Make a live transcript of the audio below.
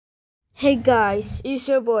Hey guys, it's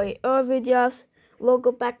your boy, videos.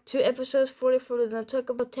 Welcome back to episode 44 and I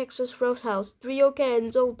talk about Texas Roadhouse, 3OK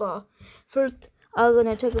and Zelda. First, I'm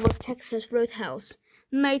gonna talk about Texas Roadhouse.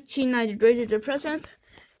 1993 to the present,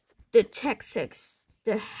 the Texas,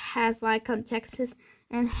 the half icon Texas,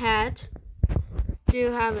 and had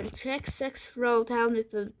to have a Texas Roadhouse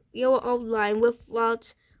with a yellow outline with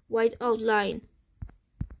white outline.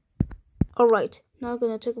 Alright, now I'm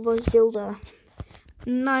gonna talk about Zelda.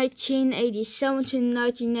 1987 to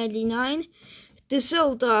 1999, the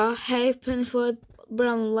Zelda happened for a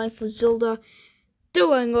brown line for Zelda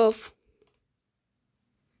doing off.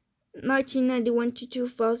 1991 to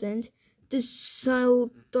 2000, the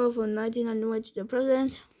Zelda from 1991 to the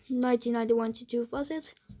present. 1991 to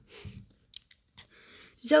 2000,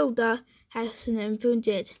 Zelda has been improved.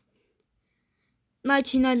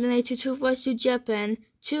 1998 to 2000 to Japan,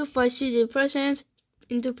 2000 to the present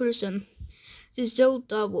into person. The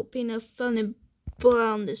Zelda will be a funny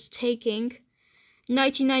bonus taking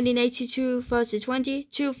 1998 to 2020,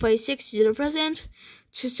 256 to the present,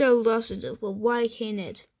 to Zelda will white in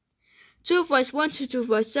it. 251 to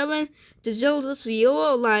 257, the Zelda's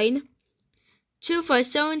yellow line.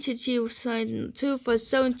 257 to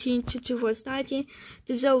 2017 to 2019,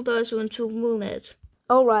 the Zelda's want to moon it.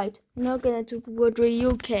 Alright, now gonna do World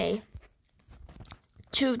UK.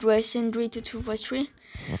 253 to 253,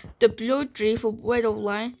 the blue tree for red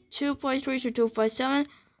line. 253 to 257,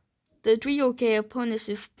 the 3OK opponents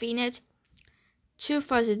with Phoenix.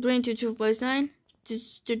 253 to 259,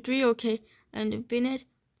 the 3OK and the Phoenix.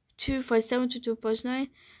 257 to 259,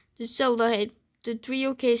 the Zelda hit the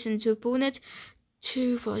 3OKs into opponent.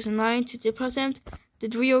 2009 to the present, the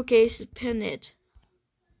 3OKs pinned.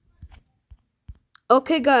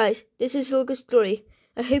 Okay guys, this is a good story.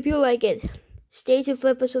 I hope you like it. Stay tuned for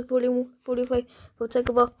episode 45 for talk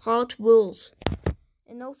about Hot Wheels.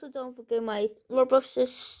 And also don't forget my Roblox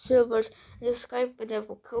servers and subscribe button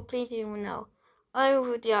for completing now. I'm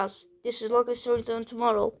with Yas. This is Local Story Zone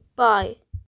tomorrow. Bye.